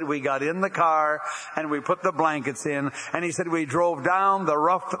he said, we got in the car and we put the blankets in, and he said we drove down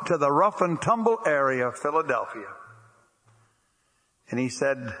to the rough and tumble area of Philadelphia. And he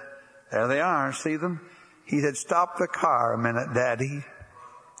said, "There they are, see them?" He said, "Stop the car a minute, Daddy."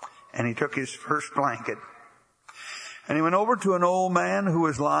 And he took his first blanket. And he went over to an old man who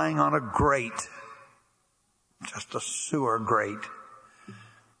was lying on a grate. Just a sewer grate.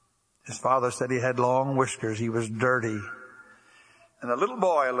 His father said he had long whiskers. He was dirty. And a little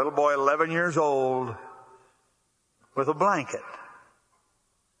boy 11 years old, with a blanket.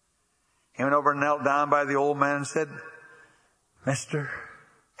 He went over and knelt down by the old man and said, Mister,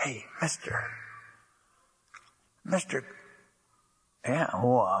 yeah,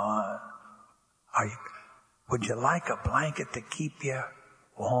 would you like a blanket to keep you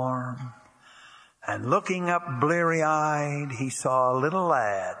warm?" And looking up bleary-eyed, he saw a little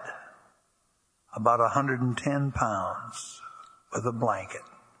lad, about 110 pounds, with a blanket.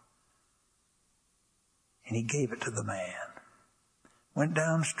 And he gave it to the man. Went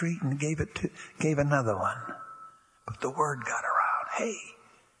down the street and gave another one. But the word got around, "Hey,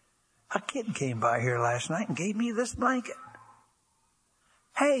 a kid came by here last night and gave me this blanket.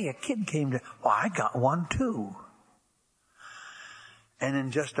 Hey, a kid came to, well, I got one too." And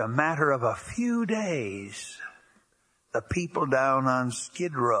in just a matter of a few days, the people down on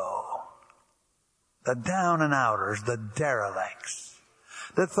Skid Row, the down and outers, the derelicts,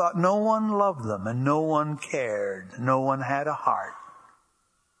 that thought no one loved them and no one cared, no one had a heart.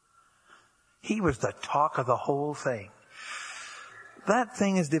 He was the talk of the whole thing. That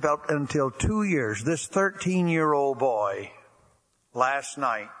thing has developed until 2 years. This 13-year-old boy, last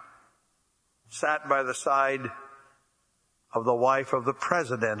night, sat by the side of the wife of the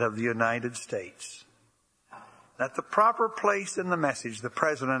President of the United States. At the proper place in the message, the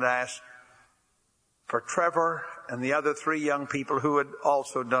President asked for Trevor and the other 3 young people who had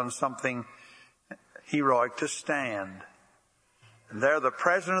also done something heroic to stand. And there the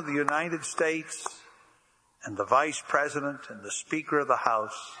President of the United States and the Vice President and the Speaker of the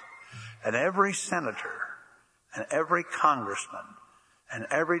House and every senator and every congressman and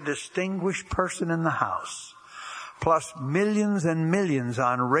every distinguished person in the House, plus millions and millions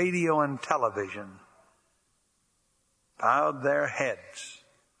on radio and television, bowed their heads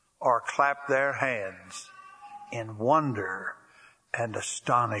or clapped their hands in wonder and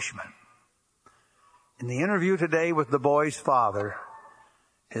astonishment. In the interview today with the boy's father,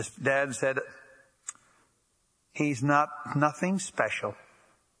 his dad said, he's nothing special.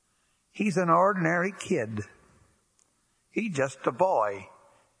 He's an ordinary kid. He's just a boy.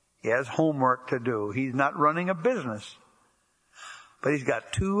 He has homework to do. He's not running a business. But he's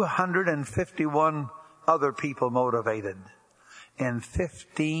got 251 other people motivated in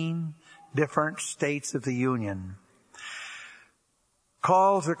 15 different states of the Union.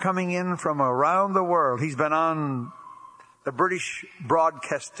 Calls are coming in from around the world. He's been on the British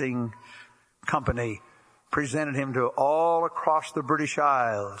Broadcasting Company, presented him to all across the British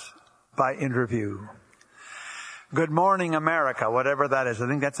Isles by interview. Good Morning America, whatever that is. I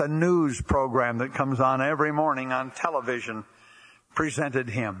think that's a news program that comes on every morning on television, presented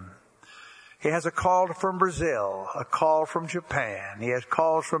him. He has a call from Brazil, a call from Japan. He has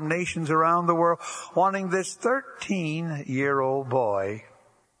calls from nations around the world wanting this 13-year-old boy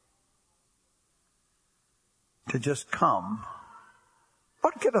to just come.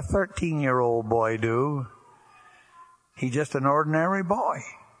 What could a 13-year-old boy do? He's just an ordinary boy.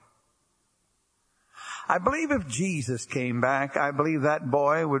 I believe if Jesus came back, I believe that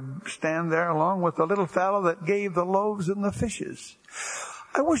boy would stand there along with the little fellow that gave the loaves and the fishes.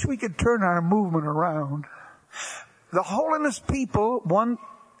 I wish we could turn our movement around. The holiness people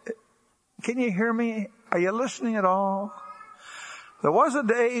can you hear me? Are you listening at all? There was a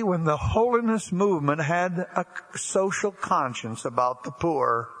day when the holiness movement had a social conscience about the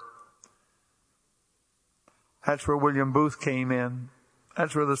poor. That's where William Booth came in.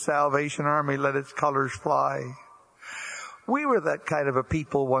 That's where the Salvation Army let its colors fly. We were that kind of a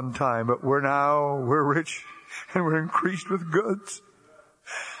people one time, but we're rich and we're increased with goods.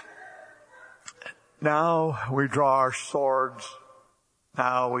 Now we draw our swords.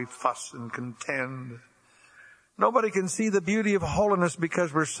 Now we fuss and contend. Nobody can see the beauty of holiness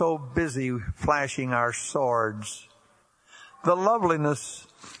because we're so busy flashing our swords. The loveliness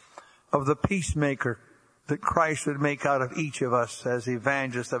of the peacemaker that Christ would make out of each of us as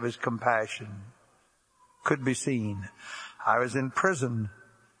evangelists of his compassion could be seen. I was in prison.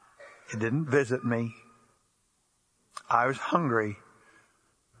 You didn't visit me. I was hungry,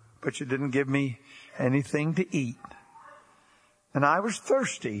 but you didn't give me anything to eat. And I was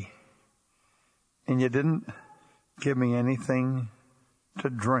thirsty, and you didn't give me anything to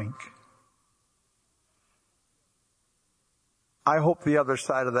drink. I hope the other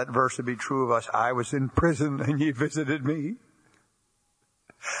side of that verse would be true of us. I was in prison, and you visited me.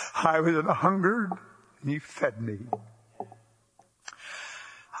 I was hungered, and you fed me.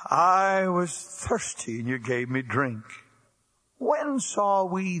 I was thirsty, and you gave me drink. When saw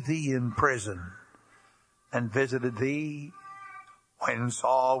we thee in prison and visited thee? When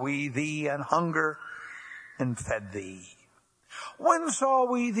saw we thee in hunger and fed thee? When saw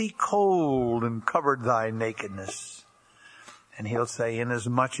we thee cold and covered thy nakedness? And he'll say,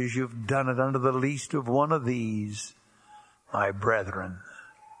 inasmuch as you've done it unto the least of one of these, my brethren,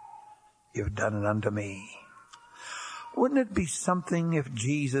 you've done it unto me. Wouldn't it be something if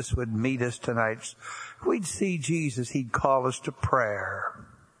Jesus would meet us tonight? If we'd see Jesus, he'd call us to prayer.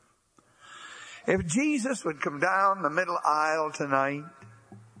 If Jesus would come down the middle aisle tonight,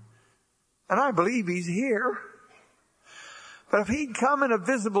 and I believe he's here, but if he'd come in a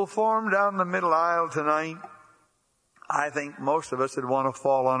visible form down the middle aisle tonight, I think most of us would want to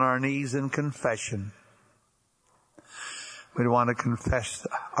fall on our knees in confession. We'd want to confess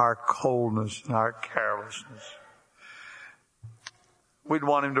our coldness and our carelessness. We'd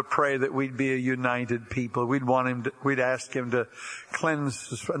want him to pray that we'd be a united people. We'd ask him to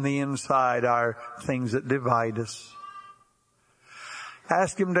cleanse us from the inside our things that divide us.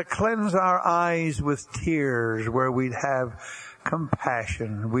 Ask him to cleanse our eyes with tears where we'd have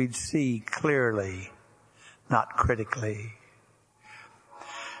compassion. We'd see clearly, not critically.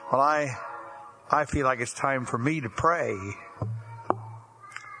 Well, I feel like it's time for me to pray.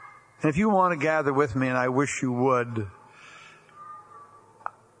 And if you want to gather with me, and I wish you would,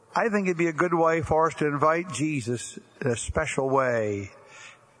 I think it'd be a good way for us to invite Jesus in a special way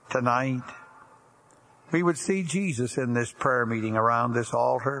tonight. We would see Jesus in this prayer meeting around this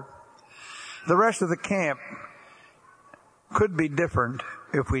altar. The rest of the camp could be different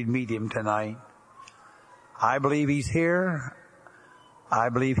if we'd meet him tonight. I believe he's here. I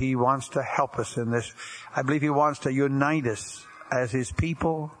believe he wants to help us in this. I believe he wants to unite us as his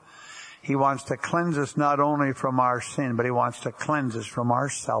people. He wants to cleanse us not only from our sin, but he wants to cleanse us from our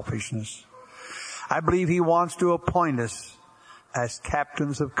selfishness. I believe he wants to appoint us as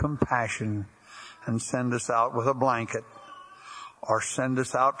captains of compassion and send us out with a blanket, or send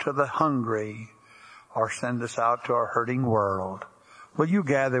us out to the hungry, or send us out to our hurting world. Will you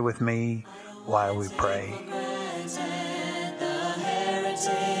gather with me while we pray? The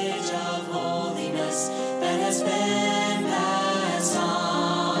heritage of holiness that has been passed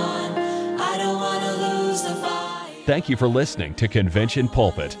on. I don't want to lose the fight. Thank you for listening to Convention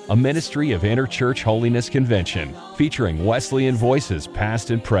Pulpit, a ministry of Interchurch Holiness Convention, featuring Wesleyan voices past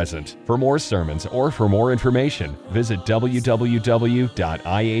and present. For more sermons or for more information, visit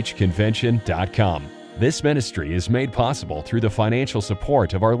www.ihconvention.com. This ministry is made possible through the financial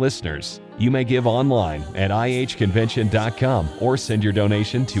support of our listeners. You may give online at ihconvention.com or send your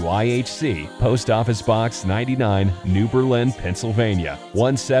donation to IHC, Post Office Box 99, New Berlin, Pennsylvania,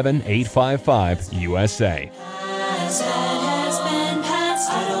 17855, USA.